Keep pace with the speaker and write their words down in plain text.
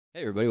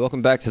Hey everybody,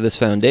 welcome back to this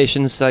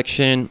Foundations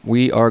section.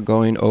 We are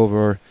going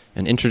over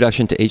an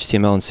introduction to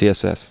HTML and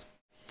CSS.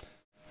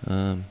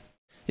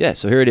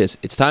 So here it is.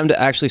 It's time to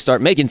actually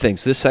start making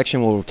things. This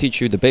section will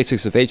teach you the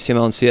basics of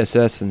HTML and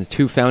CSS and the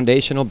two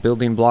foundational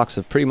building blocks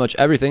of pretty much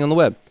everything on the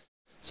web.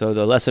 So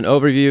the lesson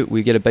overview,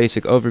 we get a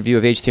basic overview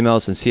of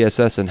HTML and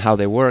CSS and how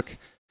they work.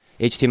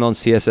 HTML and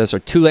CSS are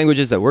two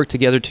languages that work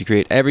together to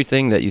create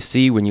everything that you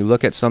see when you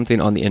look at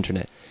something on the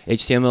internet.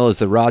 HTML is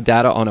the raw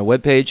data on a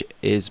web page,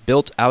 is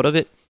built out of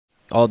it.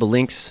 All the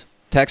links,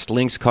 text,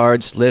 links,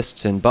 cards,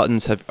 lists, and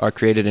buttons are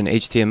created in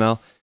HTML.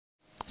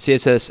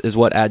 CSS is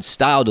what adds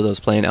style to those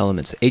plain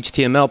elements.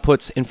 HTML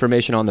puts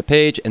information on the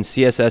page, and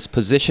CSS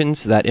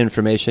positions that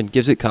information,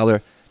 gives it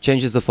color,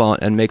 changes the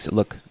font, and makes it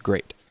look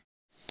great.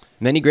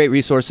 Many great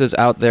resources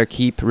out there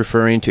keep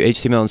referring to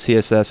HTML and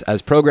CSS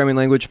as programming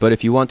language, but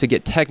if you want to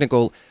get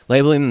technical,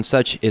 labeling them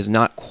such is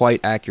not quite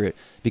accurate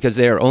because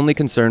they are only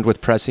concerned with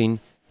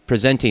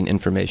presenting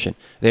information.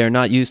 They are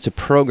not used to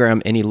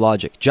program any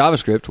logic.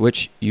 JavaScript,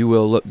 which you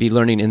will be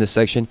learning in this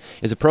section,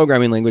 is a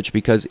programming language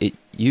because it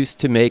used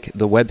to make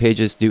the web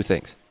pages do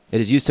things. It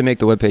is used to make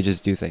the web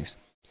pages do things.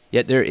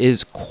 Yet there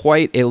is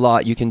quite a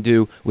lot you can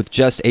do with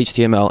just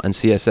HTML and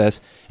CSS,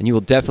 and you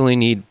will definitely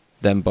need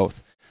them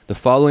both. The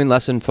following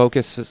lessons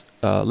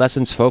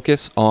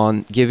focus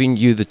on giving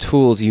you the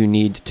tools you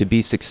need to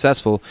be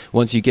successful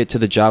once you get to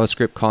the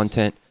JavaScript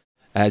content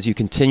as you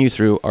continue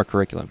through our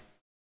curriculum.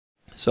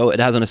 So it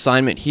has an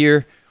assignment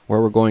here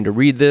where we're going to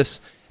read this.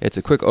 It's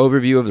a quick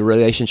overview of the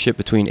relationship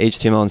between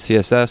HTML and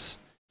CSS.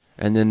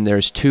 And then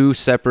there's two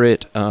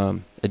separate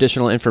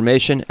additional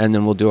information, and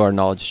then we'll do our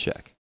knowledge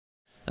check.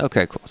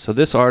 Okay, cool. So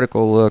this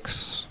article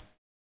looks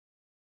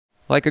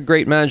like a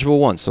great manageable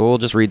one, so we'll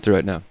just read through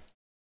it now.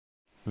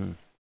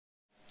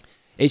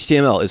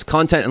 HTML is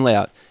content and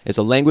layout. It's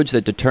a language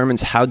that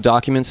determines how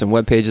documents and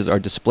web pages are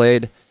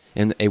displayed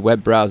in a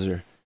web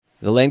browser.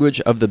 The language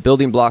of the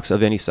building blocks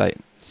of any site.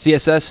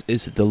 CSS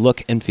is the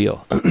look and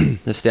feel.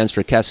 This stands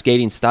for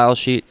Cascading Style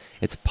Sheet.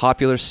 It's a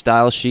popular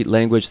style sheet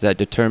language that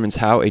determines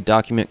how a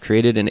document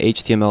created in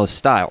HTML is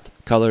styled.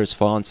 Colors,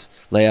 fonts,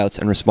 layouts,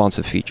 and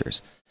responsive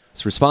features.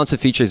 So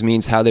responsive features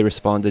means how they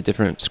respond to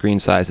different screen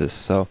sizes.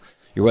 So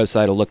your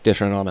website will look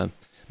different on a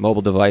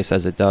mobile device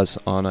as it does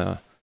on a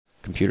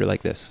computer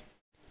like this.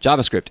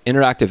 JavaScript,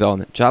 interactive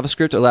element.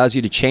 JavaScript allows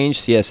you to change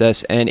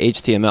CSS and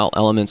HTML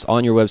elements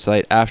on your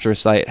website after a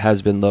site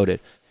has been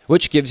loaded,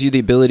 which gives you the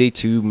ability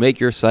to make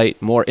your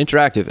site more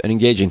interactive and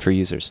engaging for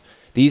users.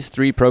 These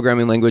three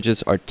programming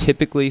languages are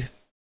typically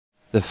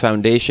the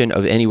foundation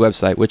of any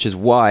website, which is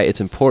why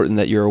it's important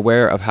that you're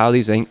aware of how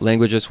these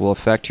languages will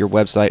affect your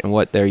website and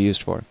what they're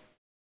used for.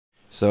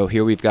 So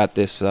here we've got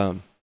this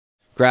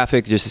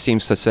graphic, just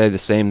seems to say the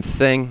same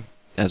thing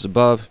as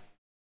above.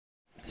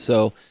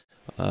 So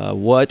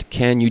what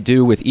can you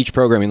do with each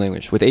programming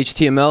language? With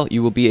HTML,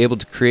 you will be able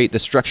to create the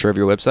structure of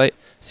your website.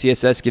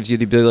 CSS gives you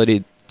the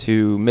ability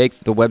to make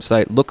the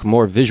website look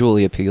more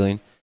visually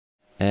appealing.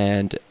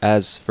 And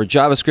as for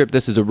JavaScript,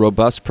 this is a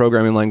robust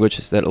programming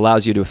language that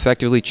allows you to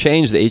effectively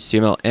change the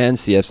HTML and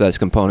CSS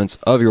components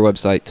of your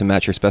website to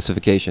match your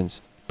specifications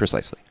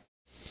precisely.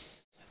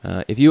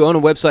 If you own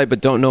a website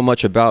but don't know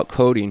much about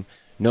coding,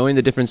 knowing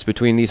the difference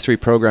between these three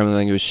programming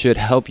languages should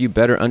help you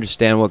better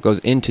understand what goes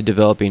into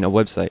developing a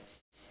website.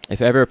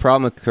 If ever a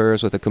problem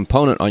occurs with a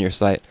component on your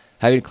site,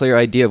 having a clear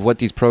idea of what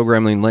these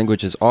programming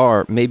languages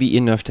are may be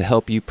enough to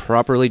help you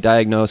properly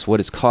diagnose what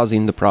is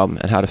causing the problem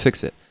and how to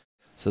fix it.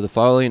 So the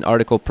following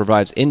article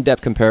provides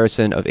in-depth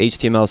comparison of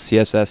HTML,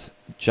 CSS,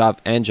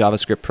 and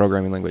JavaScript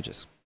programming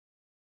languages.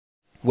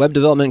 Web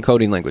development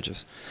coding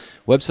languages.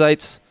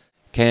 Websites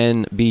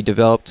can be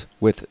developed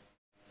with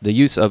the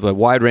use of a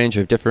wide range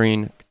of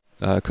differing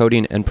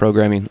coding and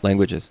programming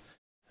languages,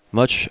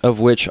 much of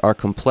which are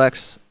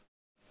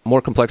more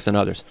complex than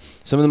others.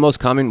 Some of the most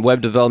common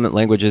web development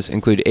languages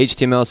include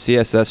HTML,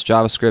 CSS,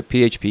 JavaScript,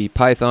 PHP,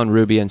 Python,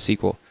 Ruby, and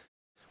SQL.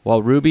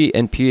 While Ruby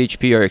and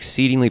PHP are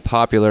exceedingly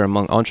popular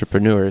among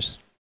entrepreneurs,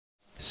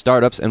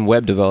 startups, and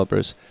web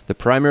developers, the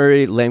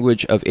primary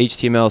language of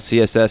HTML,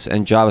 CSS,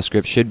 and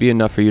JavaScript should be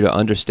enough for you to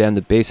understand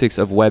the basics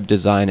of web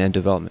design and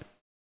development.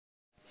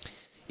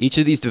 Each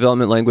of these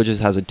development languages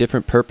has a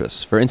different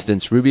purpose. For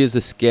instance, Ruby is a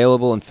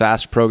scalable and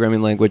fast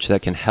programming language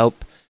that can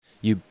help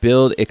you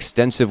build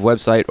extensive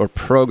website or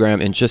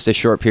program in just a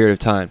short period of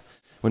time.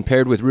 When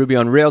paired with Ruby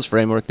on Rails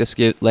framework, this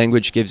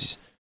language gives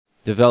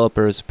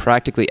developers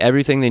practically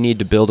everything they need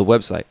to build a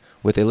website.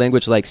 With a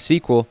language like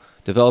SQL,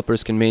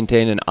 developers can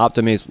maintain and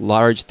optimize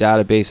large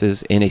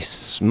databases in a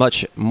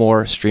much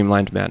more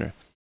streamlined manner.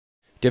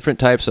 Different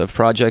types of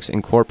projects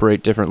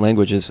incorporate different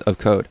languages of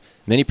code.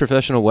 Many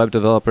professional web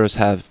developers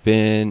have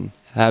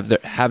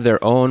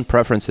their own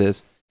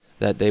preferences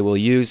that they will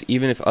use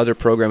even if other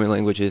programming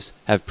languages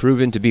have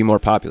proven to be more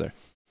popular.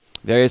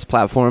 Various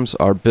platforms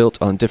are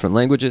built on different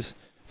languages.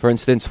 For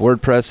instance,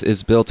 WordPress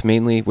is built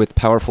mainly with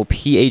powerful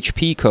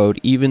PHP code,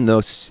 even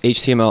though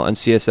HTML and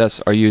CSS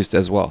are used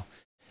as well.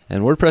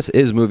 And WordPress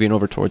is moving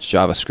over towards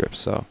JavaScript,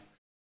 so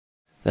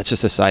that's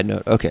just a side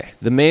note. Okay,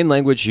 the main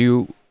language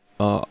you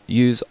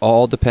use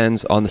all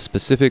depends on the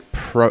specific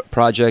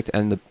project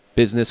and the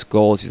business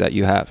goals that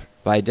you have.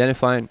 By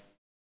identifying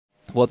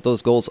what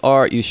those goals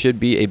are, you should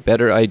be a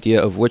better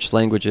idea of which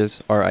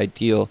languages are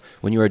ideal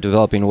when you are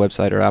developing a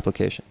website or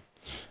application.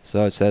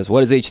 So it says,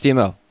 what is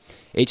HTML?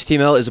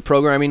 HTML is a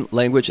programming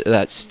language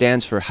that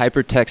stands for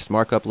Hypertext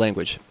Markup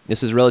Language.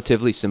 This is a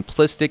relatively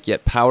simplistic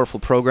yet powerful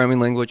programming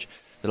language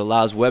that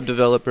allows web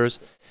developers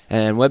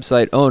and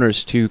website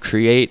owners to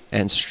create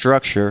the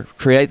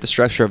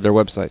structure of their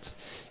websites.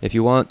 If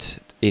you want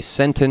a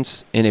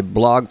sentence in a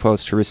blog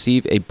post to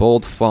receive a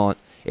bold font,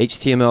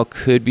 HTML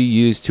could be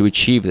used to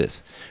achieve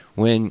this.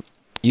 When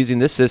using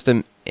this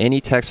system, any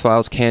text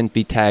files can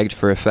be tagged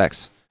for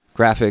effects,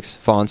 graphics,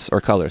 fonts,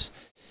 or colors.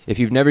 If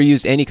you've never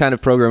used any kind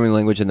of programming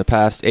language in the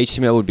past,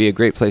 HTML would be a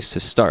great place to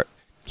start.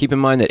 Keep in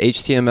mind that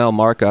HTML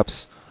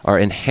markups are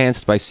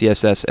enhanced by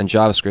CSS and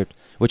JavaScript,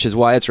 which is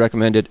why it's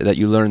recommended that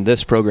you learn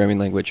this programming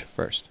language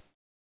first.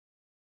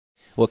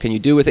 What can you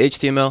do with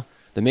HTML?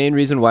 The main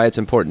reason why it's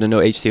important to know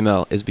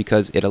HTML is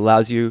because it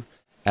allows you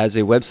as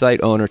a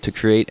website owner to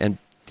create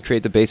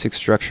the basic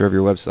structure of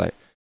your website,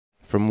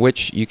 from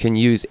which you can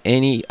use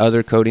any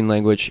other coding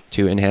language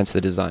to enhance the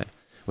design.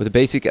 With a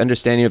basic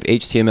understanding of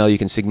HTML, you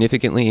can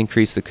significantly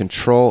increase the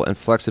control and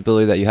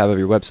flexibility that you have of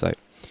your website.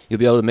 You'll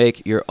be able to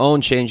make your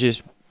own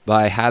changes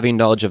by having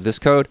knowledge of this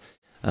code.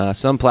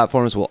 Some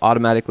platforms will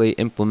automatically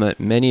implement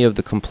many of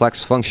the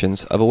complex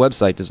functions of a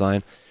website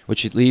design,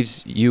 which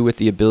leaves you with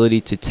the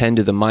ability to tend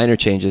to the minor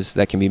changes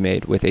that can be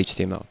made with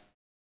HTML.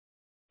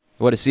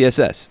 What is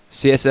CSS?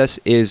 CSS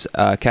is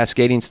a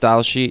cascading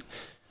style sheet.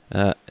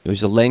 It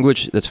was a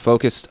language that's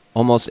focused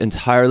almost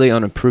entirely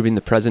on improving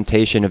the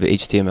presentation of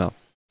HTML.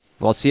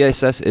 While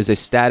CSS is a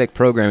static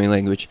programming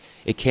language,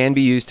 it can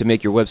be used to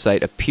make your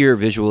website appear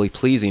visually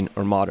pleasing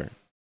or modern.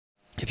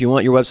 If you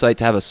want your website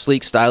to have a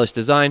sleek, stylish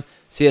design,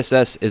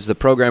 CSS is the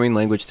programming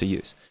language to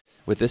use.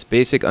 With this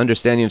basic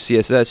understanding of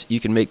CSS,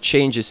 you can make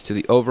changes to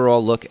the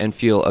overall look and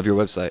feel of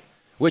your website,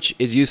 which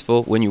is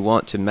useful when you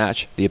want to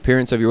match the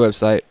appearance of your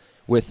website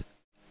with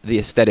the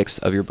aesthetics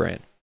of your brand.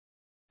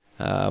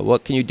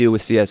 What can you do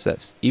with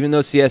CSS? Even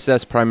though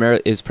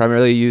CSS is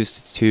primarily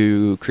used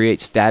to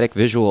create static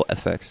visual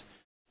effects,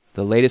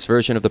 the latest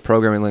version of the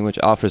programming language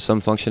offers some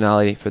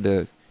functionality for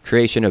the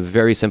creation of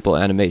very simple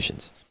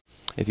animations.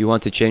 If you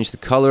want to change the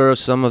color of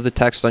some of the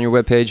text on your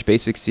web page,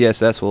 basic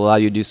CSS will allow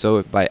you to do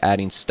so by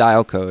adding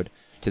style code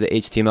to the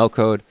HTML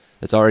code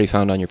that's already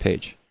found on your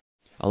page.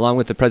 Along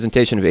with the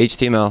presentation of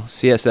HTML,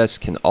 CSS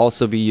can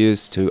also be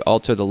used to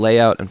alter the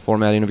layout and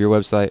formatting of your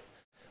website.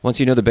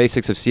 Once you know the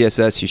basics of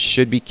CSS, you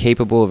should be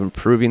capable of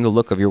improving the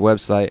look of your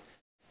website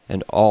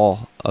and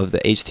all of the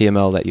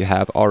HTML that you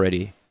have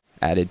already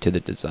added to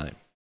the design.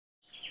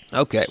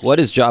 Okay, what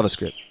is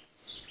JavaScript?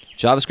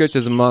 JavaScript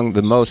is among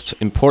the most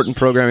important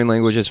programming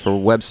languages for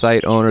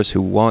website owners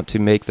who want to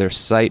make their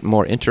site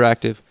more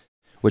interactive,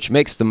 which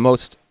makes the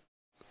most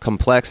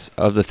complex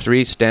of the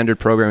three standard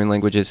programming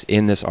languages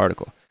in this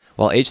article.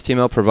 While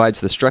HTML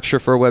provides the structure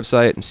for a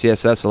website and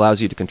CSS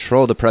allows you to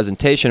control the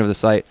presentation of the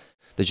site,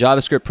 the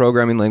JavaScript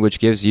programming language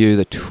gives you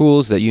the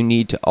tools that you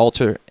need to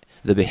alter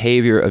the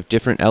behavior of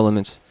different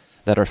elements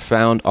that are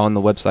found on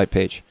the website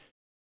page.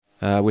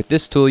 With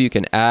this tool, you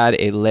can add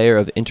a layer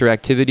of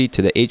interactivity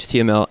to the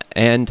HTML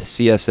and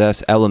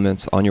CSS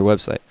elements on your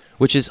website,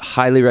 which is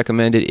highly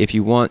recommended if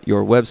you want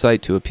your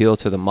website to appeal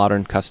to the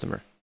modern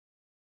customer.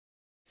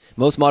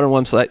 Most modern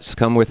websites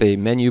come with a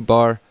menu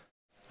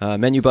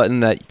button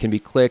that can be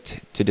clicked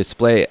to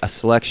display a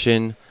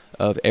selection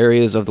of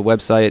areas of the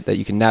website that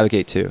you can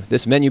navigate to.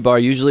 This menu bar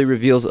usually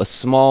reveals a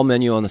small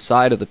menu on the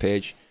side of the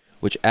page,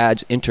 which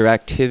adds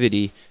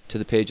interactivity to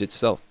the page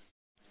itself.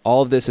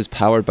 All of this is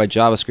powered by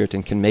JavaScript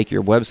and can make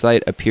your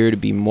website appear to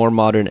be more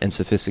modern and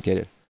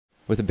sophisticated.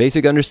 With a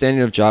basic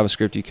understanding of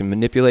JavaScript, you can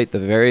manipulate the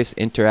various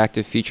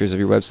interactive features of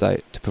your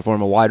website to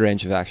perform a wide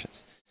range of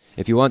actions.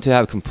 If you want to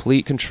have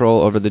complete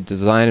control over the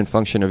design and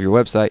function of your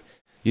website,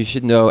 you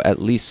should know at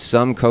least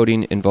some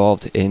coding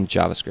involved in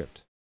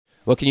JavaScript.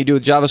 What can you do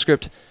with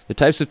JavaScript? The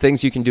types of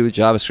things you can do with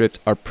JavaScript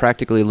are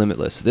practically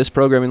limitless. This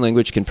programming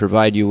language can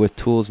provide you with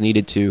tools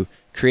needed to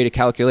create a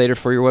calculator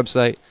for your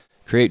website,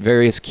 create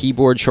various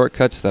keyboard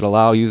shortcuts that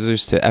allow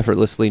users to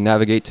effortlessly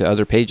navigate to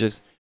other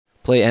pages,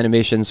 play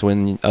animations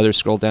when others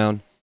scroll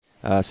down.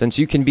 Since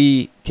you can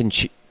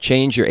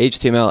change your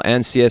HTML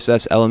and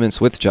CSS elements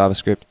with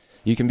JavaScript,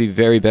 you can be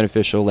very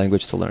beneficial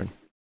language to learn.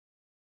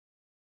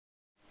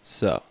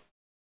 So,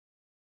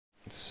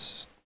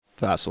 it's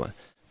fast one.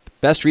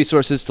 Best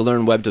resources to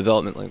learn web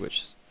development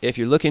languages. If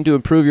you're looking to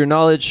improve your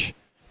knowledge,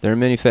 there are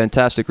many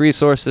fantastic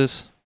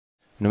resources.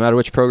 No matter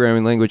which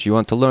programming language you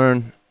want to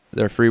learn,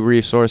 there are free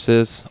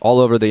resources all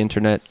over the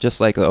internet,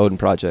 just like the Odin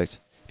Project.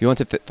 If you want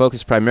to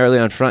focus primarily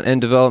on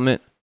front-end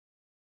development,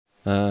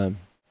 the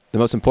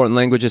most important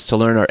languages to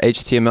learn are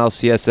HTML,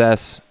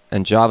 CSS,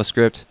 and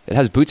JavaScript. It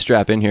has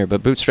Bootstrap in here,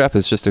 but Bootstrap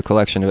is just a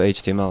collection of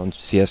HTML and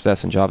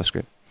CSS and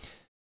JavaScript.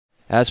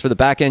 As for the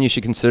backend, you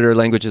should consider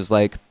languages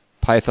like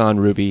Python,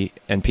 Ruby,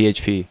 and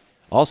PHP.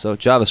 Also,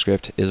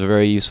 JavaScript is a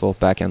very useful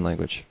backend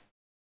language.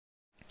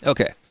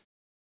 Okay.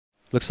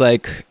 Looks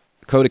like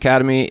Code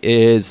Academy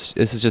this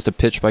is just a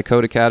pitch by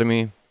Code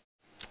Academy.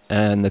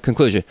 And the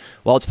conclusion: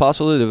 while it's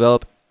possible to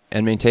develop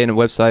and maintain a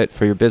website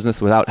for your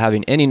business without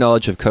having any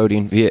knowledge of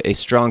coding via a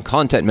strong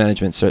content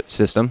management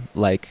system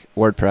like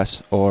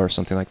WordPress or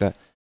something like that,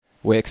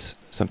 Wix,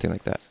 something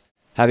like that,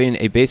 having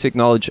a basic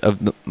knowledge of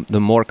the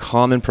more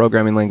common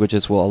programming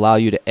languages will allow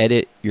you to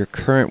edit your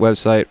current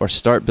website or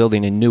start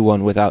building a new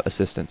one without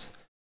assistance.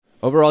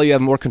 Overall, you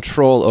have more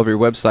control over your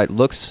website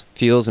looks,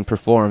 feels, and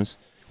performs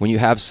when you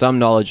have some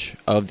knowledge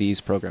of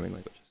these programming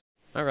languages.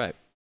 All right.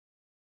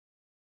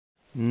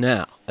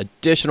 Now,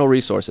 additional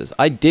resources.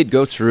 I did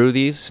go through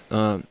these.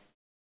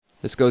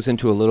 This goes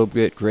into a little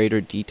bit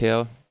greater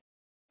detail.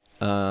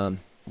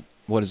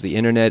 What is the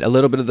internet? A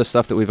little bit of the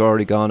stuff that we've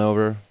already gone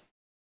over.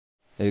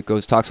 It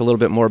talks a little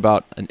bit more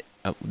about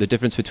the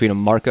difference between a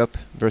markup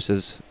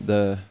versus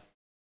the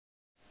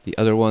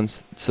other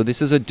ones. So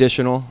this is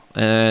additional,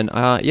 and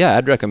yeah,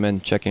 I'd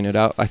recommend checking it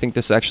out. I think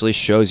this actually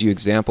shows you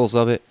examples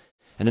of it.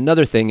 And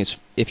another thing is,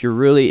 if you're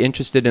really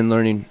interested in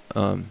learning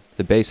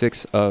the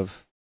basics of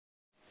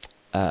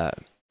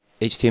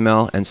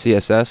HTML and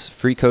CSS,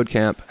 Free Code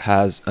Camp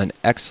has an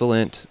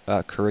excellent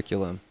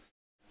curriculum,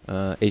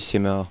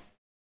 HTML,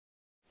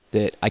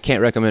 that I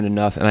can't recommend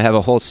enough. And I have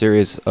a whole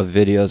series of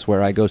videos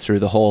where I go through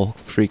the whole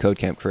Free Code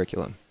Camp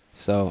curriculum.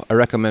 So I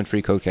recommend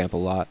Free Code Camp a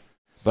lot,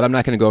 but I'm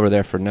not going to go over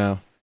there for now.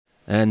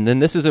 And then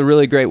this is a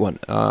really great one.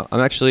 I'm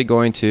actually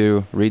going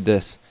to read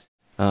this.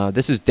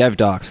 This is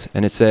DevDocs,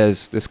 and it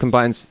says, this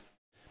combines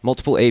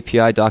multiple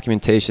API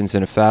documentations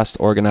in a fast,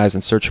 organized,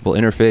 and searchable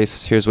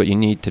interface. Here's what you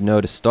need to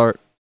know to start.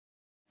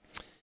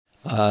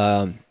 You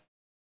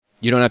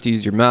don't have to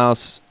use your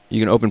mouse. You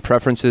can open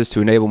preferences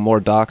to enable more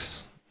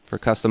docs for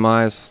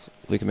customized.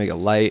 We can make it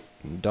light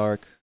and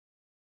dark,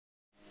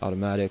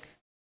 automatic,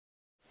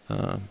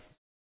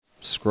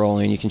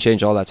 scrolling. You can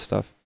change all that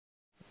stuff.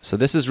 So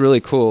this is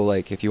really cool.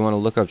 Like if you want to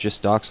look up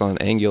just docs on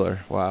Angular,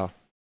 wow.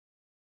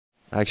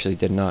 I actually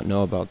did not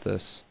know about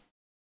this.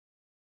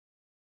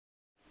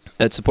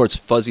 It supports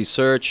fuzzy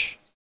search.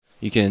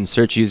 You can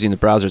search using the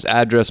browser's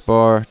address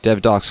bar.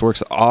 DevDocs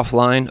works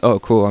offline. Oh,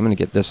 cool. I'm going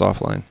to get this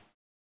offline.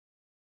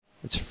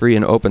 It's free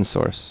and open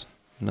source.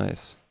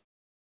 Nice.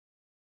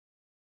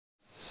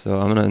 So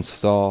I'm going to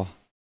install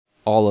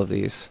all of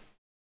these.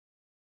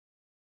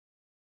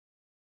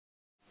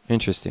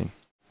 Interesting.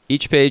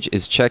 Each page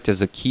is checked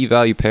as a key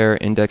value pair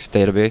index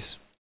database.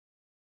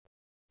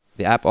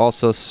 The app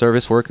also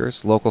service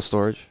workers, local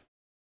storage.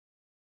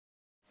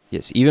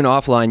 Yes, even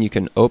offline, you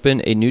can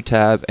open a new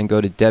tab and go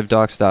to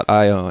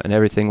devdocs.io, and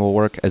everything will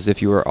work as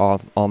if you were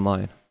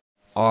online.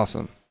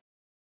 Awesome.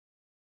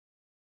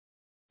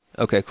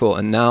 Okay, cool.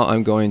 And now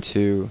I'm going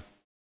to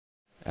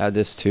add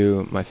this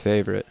to my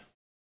favorite.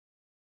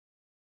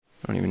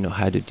 I don't even know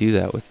how to do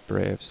that with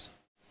Braves.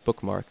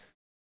 Bookmark.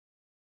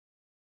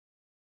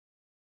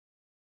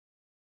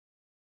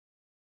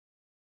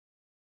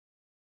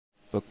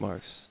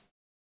 Bookmarks.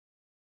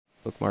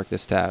 Bookmark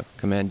this tab.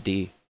 Command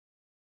D.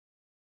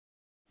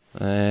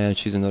 And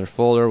choose another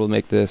folder. We'll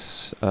make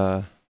this,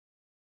 make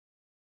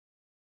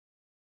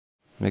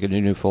it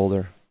a new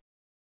folder.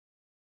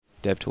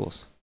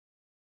 DevTools.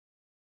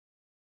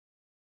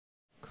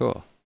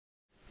 Cool.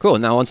 Cool.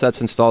 Now once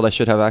that's installed, I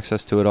should have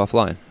access to it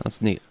offline.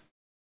 That's neat.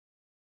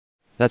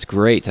 That's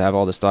great to have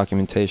all this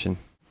documentation.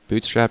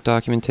 Bootstrap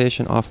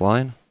documentation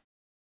offline.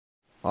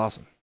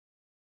 Awesome.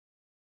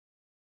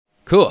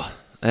 Cool.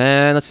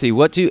 And let's see,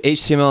 what do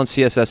HTML and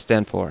CSS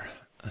stand for?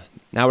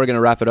 Now we're going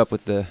to wrap it up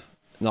with the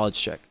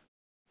knowledge check.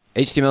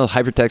 HTML is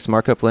hypertext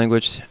markup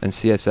language, and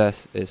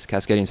CSS is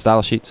cascading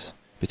style sheets.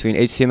 Between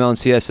HTML and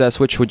CSS,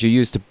 which would you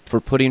use for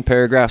putting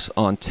paragraphs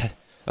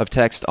of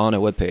text on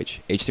a web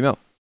page? HTML.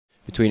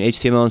 Between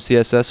HTML and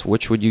CSS,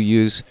 which would you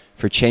use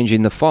for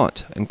changing the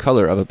font and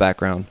color of a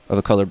background of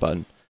a color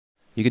button?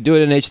 You could do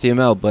it in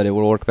HTML, but it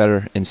will work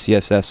better in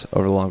CSS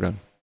over the long run.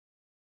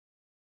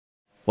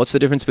 What's the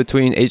difference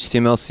between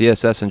HTML,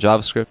 CSS, and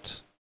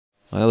JavaScript?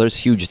 Well, there's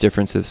huge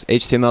differences.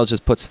 HTML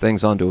just puts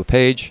things onto a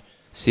page.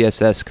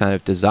 CSS kind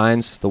of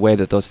designs the way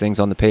that those things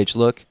on the page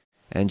look.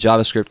 And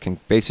JavaScript can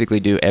basically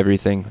do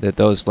everything that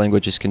those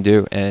languages can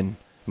do and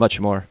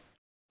much more,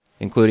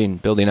 including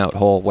building out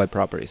whole web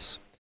properties.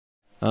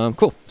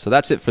 Cool. So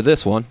that's it for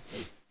this one.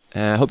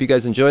 I hope you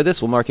guys enjoyed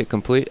this. We'll mark it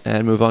complete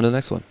and move on to the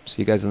next one.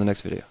 See you guys in the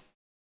next video.